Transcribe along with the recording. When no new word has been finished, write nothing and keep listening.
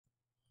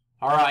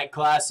All right,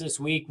 class, this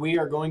week we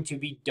are going to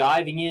be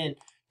diving in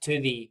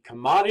to the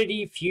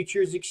Commodity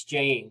Futures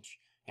Exchange.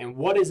 And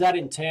what does that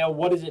entail?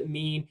 What does it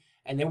mean?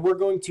 And then we're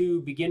going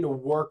to begin to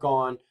work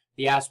on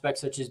the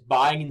aspects such as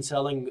buying and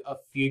selling of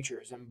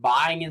futures and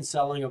buying and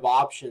selling of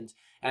options.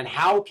 And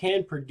how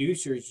can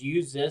producers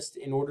use this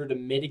in order to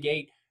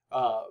mitigate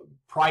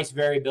price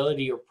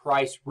variability or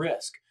price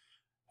risk?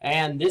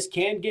 And this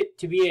can get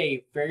to be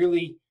a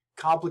fairly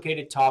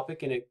complicated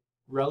topic in a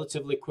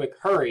relatively quick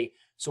hurry.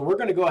 So we're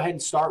going to go ahead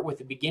and start with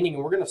the beginning,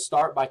 and we're going to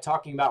start by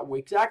talking about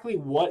exactly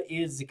what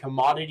is the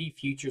Commodity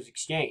Futures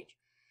Exchange.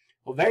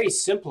 Well, very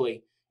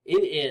simply,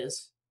 it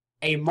is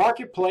a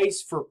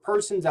marketplace for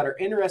persons that are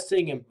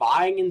interested in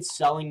buying and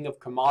selling of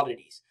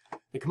commodities.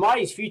 The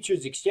Commodities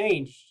Futures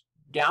Exchange,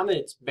 down to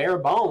its bare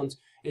bones,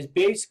 is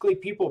basically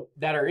people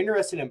that are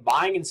interested in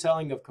buying and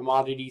selling of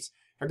commodities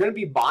are going to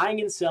be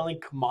buying and selling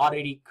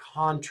commodity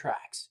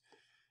contracts.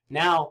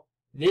 Now,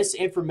 this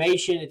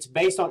information, it's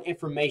based on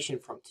information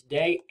from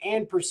today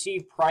and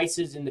perceived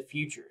prices in the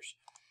futures.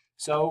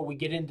 So we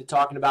get into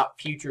talking about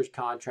futures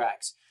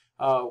contracts.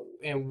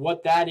 And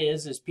what that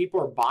is people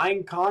are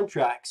buying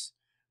contracts,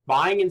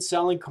 buying and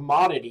selling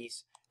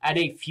commodities at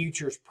a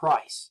futures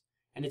price.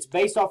 And it's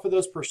based off of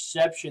those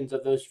perceptions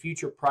of those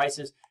future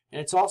prices,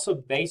 and it's also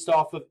based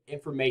off of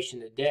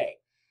information today.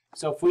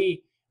 So if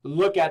we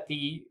look at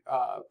the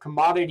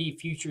Commodity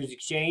Futures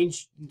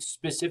Exchange,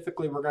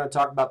 specifically we're going to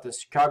talk about the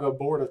Chicago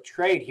Board of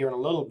Trade here in a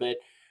little bit.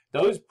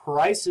 Those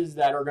prices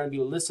that are going to be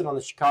listed on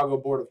the Chicago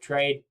Board of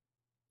Trade,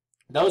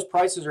 those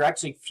prices are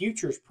actually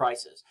futures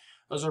prices.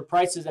 Those are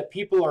prices that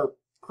people are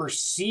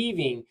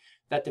perceiving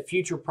that the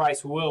future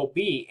price will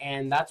be,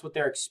 and that's what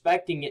they're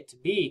expecting it to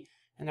be,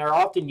 and they're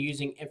often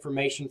using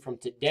information from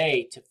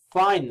today to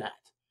find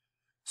that.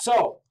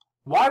 So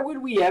why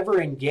would we ever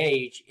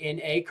engage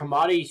in a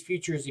commodities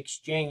futures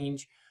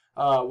exchange?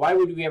 Why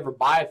would we ever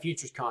buy a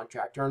futures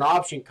contract or an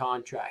option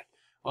contract?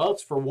 Well,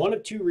 it's for one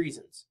of two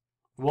reasons.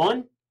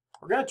 One,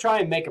 we're going to try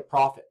and make a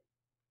profit.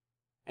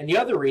 And the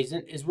other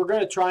reason is we're going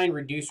to try and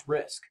reduce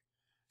risk.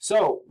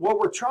 So what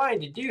we're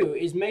trying to do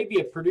is maybe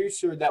a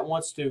producer that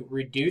wants to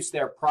reduce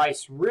their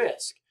price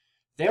risk,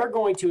 they're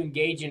going to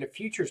engage in a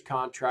futures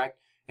contract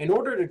in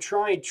order to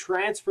try and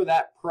transfer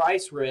that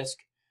price risk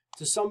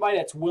to somebody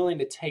that's willing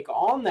to take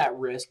on that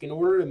risk in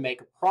order to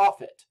make a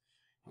profit.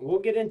 And we'll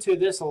get into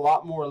this a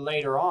lot more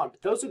later on,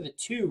 but those are the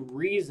two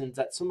reasons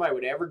that somebody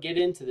would ever get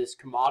into this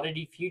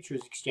Commodity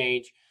Futures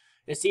Exchange,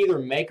 is to either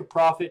make a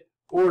profit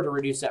or to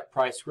reduce that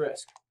price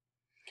risk.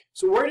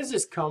 So where does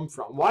this come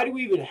from? Why do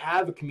we even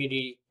have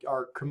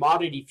a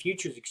Commodity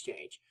Futures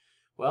Exchange?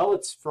 Well,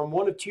 it's from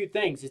one of two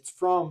things. It's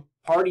from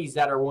parties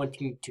that are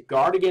wanting to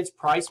guard against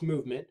price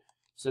movement,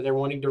 so they're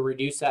wanting to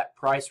reduce that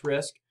price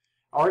risk,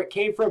 or it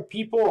came from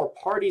people or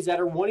parties that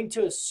are wanting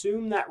to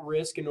assume that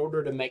risk in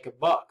order to make a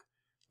buck.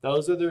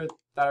 Those are that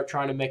are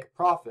trying to make a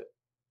profit.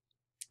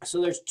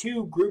 So there's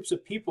two groups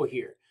of people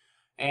here,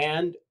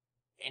 and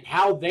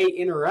how they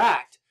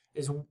interact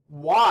is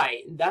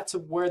why that's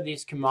where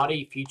this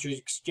Commodity Futures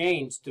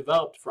Exchange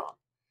developed from.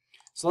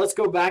 So let's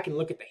go back and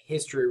look at the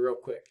history real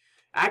quick.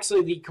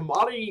 Actually, the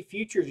Commodity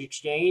Futures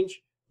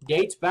Exchange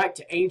dates back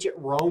to ancient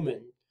Rome.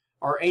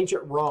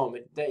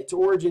 Its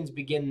origins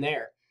begin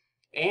there.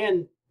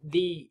 And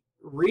the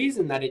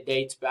reason that it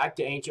dates back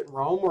to ancient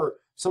Rome, or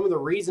some of the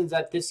reasons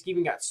that this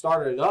even got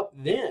started up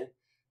then,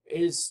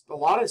 is a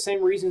lot of the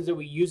same reasons that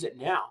we use it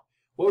now.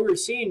 What we were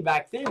seeing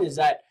back then is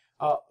that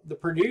the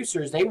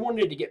producers, they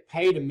wanted to get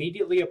paid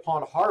immediately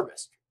upon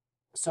harvest.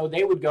 So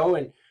they would go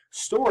and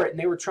store it, and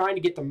they were trying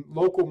to get the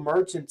local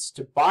merchants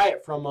to buy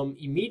it from them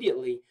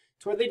immediately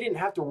to where they didn't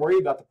have to worry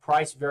about the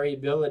price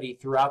variability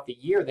throughout the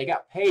year. They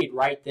got paid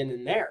right then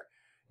and there.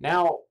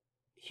 Now,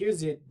 here's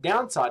the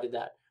downside of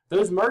that.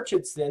 Those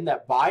merchants then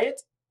that buy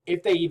it,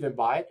 if they even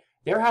buy it,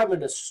 they're having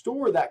to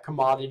store that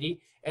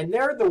commodity, and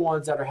they're the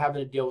ones that are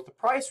having to deal with the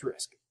price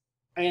risk.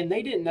 And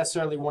they didn't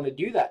necessarily want to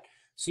do that.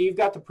 So you've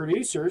got the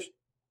producers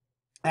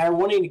that are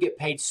wanting to get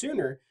paid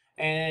sooner,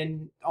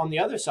 and on the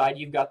other side,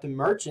 you've got the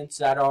merchants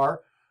that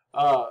are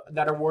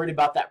worried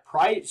about that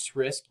price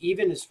risk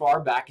even as far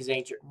back as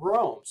ancient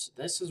Rome. So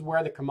this is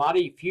where the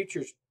commodity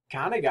futures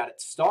kind of got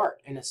its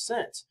start in a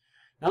sense.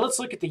 Now let's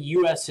look at the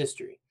U.S.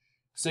 history.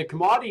 So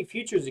Commodity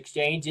Futures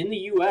Exchange in the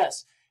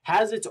U.S.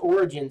 has its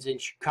origins in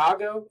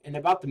Chicago in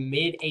about the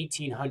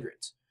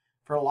mid-1800s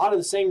for a lot of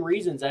the same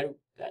reasons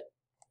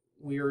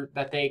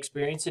that they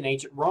experienced in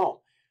ancient Rome.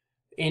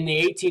 In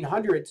the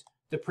 1800s,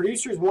 the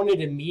producers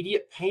wanted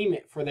immediate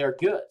payment for their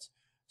goods.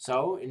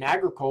 So in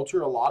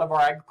agriculture, a lot of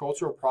our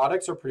agricultural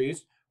products are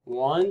produced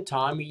one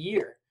time a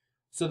year.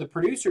 So the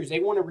producers, they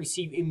want to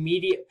receive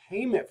immediate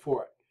payment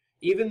for it.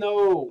 Even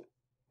though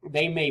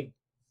they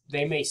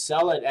may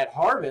sell it at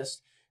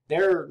harvest,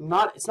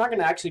 it's not going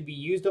to actually be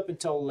used up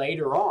until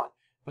later on,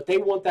 but they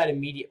want that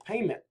immediate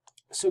payment.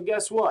 So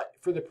guess what?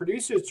 For the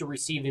producers to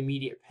receive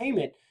immediate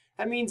payment,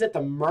 that means that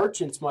the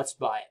merchants must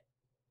buy it.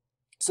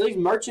 So these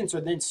merchants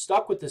are then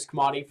stuck with this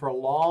commodity for a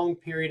long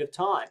period of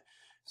time.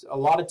 So a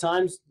lot of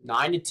times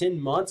 9 to 10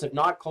 months, if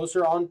not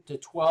closer on to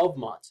 12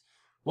 months.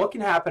 What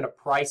can happen to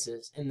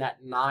prices in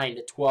that 9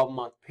 to 12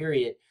 month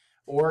period,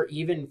 or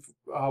even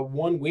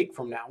 1 week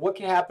from now? What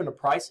can happen to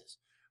prices?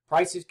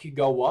 Prices could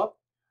go up,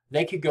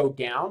 they could go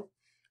down.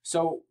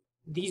 So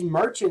these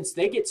merchants,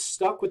 they get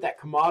stuck with that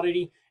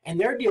commodity and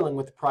they're dealing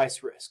with the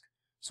price risk.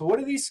 So what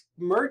are these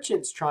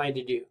merchants trying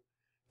to do?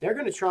 They're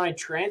going to try and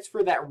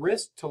transfer that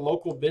risk to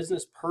local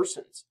business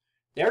persons.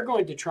 They're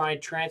going to try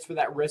and transfer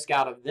that risk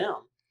out of them.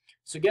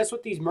 So guess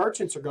what these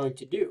merchants are going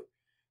to do?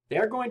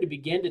 They're going to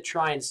begin to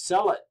try and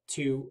sell it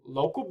to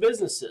local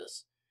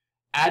businesses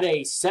at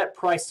a set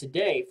price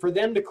today for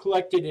them to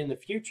collect it in the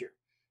future.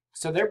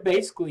 So they're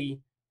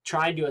basically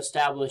trying to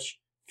establish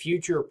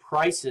future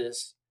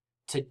prices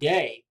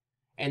today.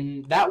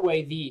 And that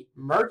way the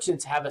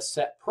merchants have a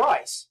set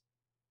price.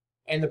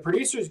 And the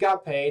producers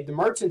got paid. The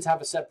merchants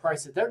have a set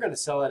price that they're going to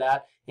sell it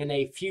at in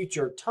a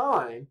future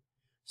time.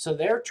 So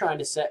they're trying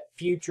to set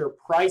future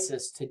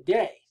prices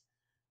today,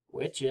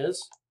 which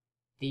is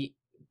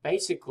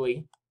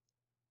basically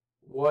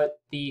what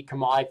the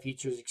Commodity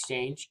Futures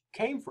Exchange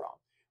came from.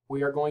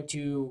 We are going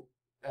to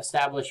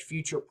establish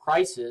future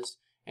prices,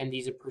 and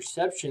these are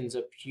perceptions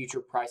of future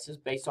prices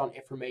based on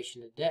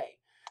information today.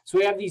 So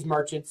we have these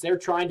merchants. They're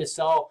trying to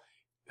sell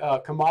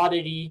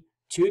commodity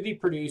to the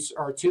producer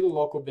or to the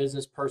local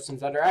business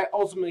persons that are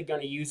ultimately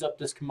going to use up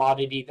this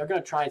commodity. They're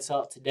going to try and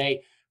sell it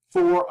today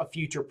for a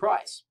future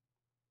price.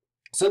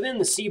 So then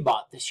the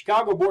CBOT, the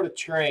Chicago Board of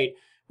Trade,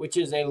 which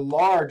is a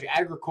large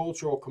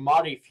agricultural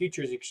commodity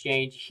futures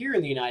exchange here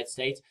in the United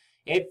States,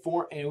 it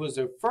was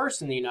the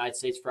first in the United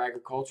States for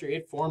agriculture.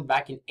 It formed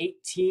back in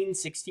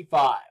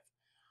 1865.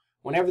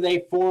 Whenever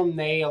they formed,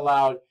 they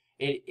allowed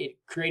it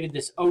created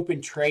this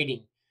open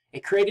trading.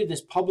 It created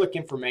this public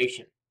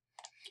information.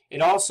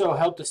 It also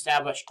helped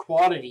establish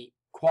quality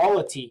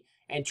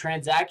and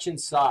transaction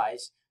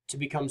size to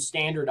become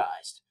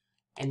standardized.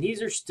 And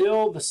these are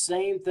still the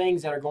same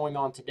things that are going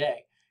on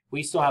today.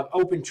 We still have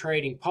open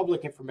trading,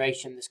 public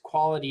information, this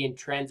quality and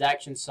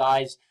transaction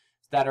size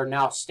that are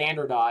now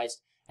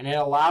standardized. And it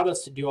allowed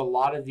us to do a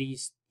lot of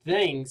these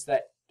things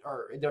that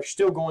they're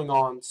still going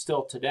on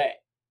still today.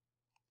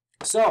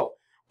 So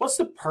what's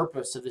the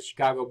purpose of the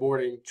Chicago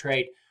Board of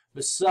Trade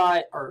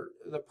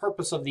the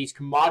purpose of these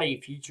commodity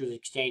futures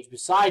exchange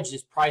besides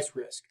just price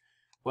risk?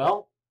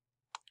 Well,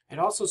 it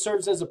also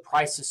serves as a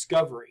price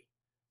discovery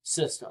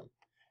system,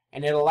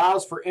 and it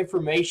allows for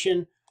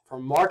information for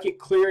market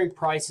clearing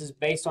prices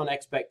based on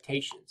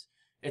expectations.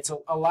 It's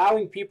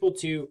allowing people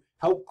to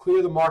help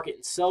clear the market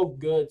and sell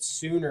goods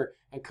sooner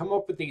and come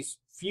up with these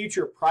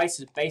future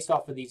prices based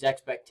off of these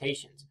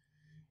expectations.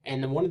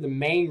 And one of the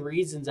main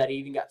reasons that it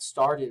even got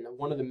started, and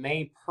one of the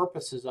main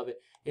purposes of it,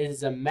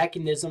 is a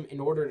mechanism in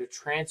order to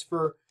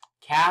transfer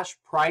cash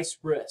price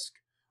risk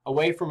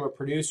away from a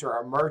producer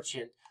or a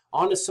merchant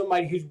onto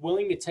somebody who's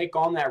willing to take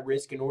on that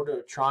risk in order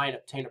to try and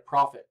obtain a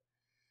profit.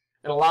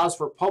 It allows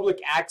for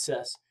public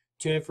access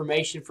to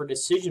information for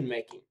decision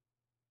making.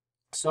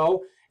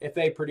 So if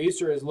a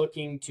producer is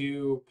looking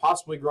to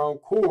possibly grow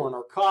corn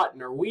or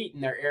cotton or wheat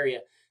in their area,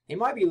 they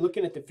might be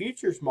looking at the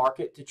futures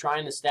market to try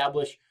and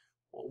establish,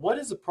 well, what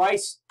is the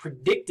price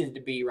predicted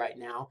to be right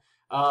now,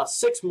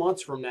 6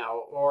 months from now,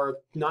 or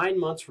 9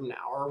 months from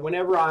now, or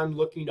whenever I'm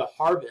looking to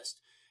harvest,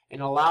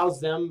 and allows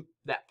them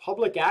that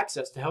public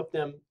access to help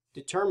them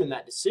determine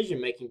that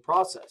decision-making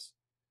process.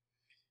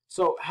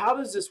 So how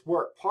does this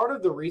work? Part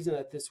of the reason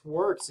that this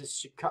works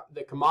is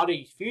the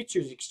Commodity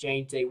Futures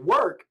Exchange, they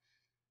work,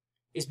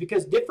 is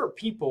because different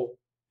people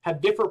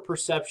have different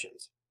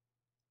perceptions.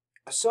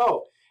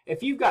 So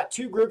if you've got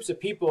two groups of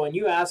people and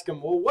you ask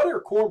them, well, what are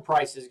corn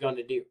prices going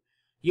to do?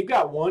 You've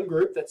got one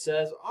group that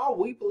says, oh,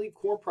 we believe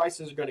corn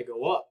prices are going to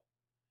go up.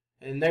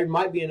 And there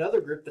might be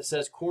another group that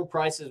says corn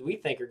prices we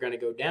think are going to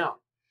go down.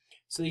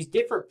 So these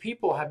different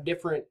people have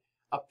different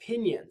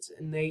opinions,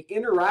 and they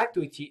interact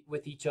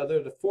with each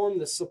other to form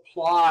the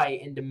supply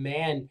and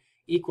demand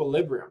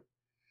equilibrium.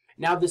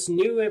 Now, this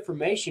new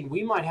information,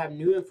 we might have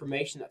new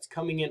information that's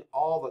coming in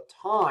all the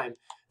time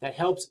that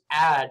helps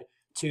add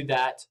to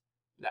that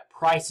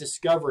price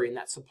discovery and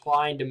that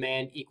supply and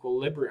demand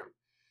equilibrium.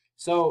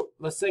 So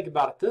let's think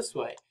about it this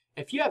way.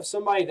 If you have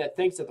somebody that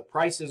thinks that the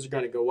prices are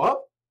going to go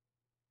up,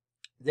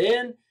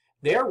 then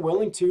they're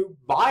willing to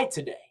buy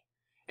today.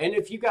 And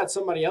if you've got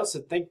somebody else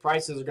that thinks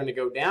prices are going to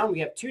go down,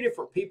 we have two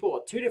different people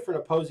with two different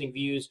opposing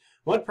views.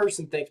 One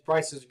person thinks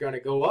prices are going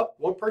to go up.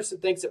 One person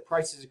thinks that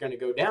prices are going to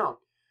go down.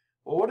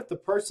 Well, what if the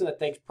person that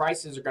thinks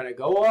prices are going to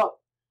go up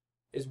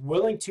is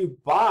willing to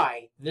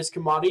buy this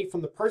commodity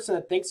from the person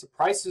that thinks the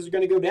prices are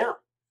going to go down?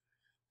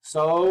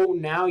 So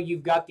now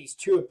you've got these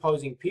two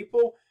opposing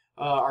people,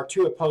 or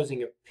two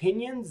opposing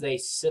opinions. They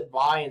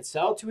buy and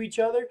sell to each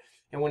other,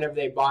 and whenever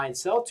they buy and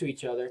sell to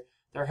each other,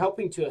 they're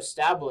helping to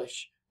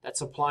establish that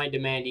supply and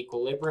demand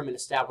equilibrium and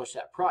establish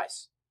that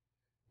price.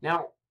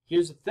 Now,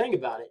 here's the thing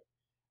about it.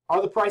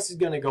 Are the prices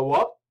going to go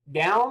up,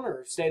 down,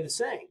 or stay the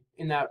same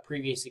in that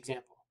previous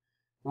example?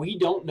 We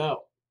don't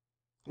know.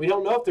 We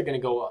don't know if they're going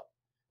to go up.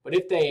 But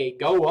if they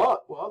go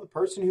up, well, the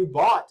person who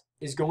bought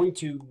is going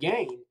to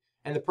gain,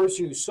 and the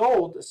person who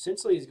sold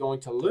essentially is going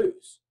to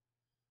lose.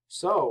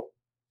 So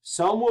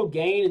Some will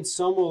gain and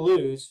some will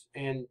lose.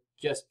 And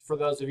just for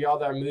those of y'all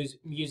that are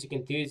music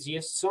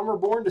enthusiasts, some are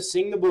born to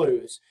sing the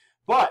blues.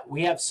 But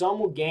we have some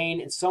will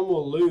gain and some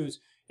will lose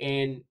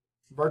in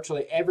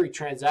virtually every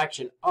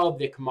transaction of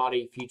the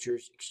Commodity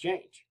Futures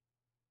Exchange.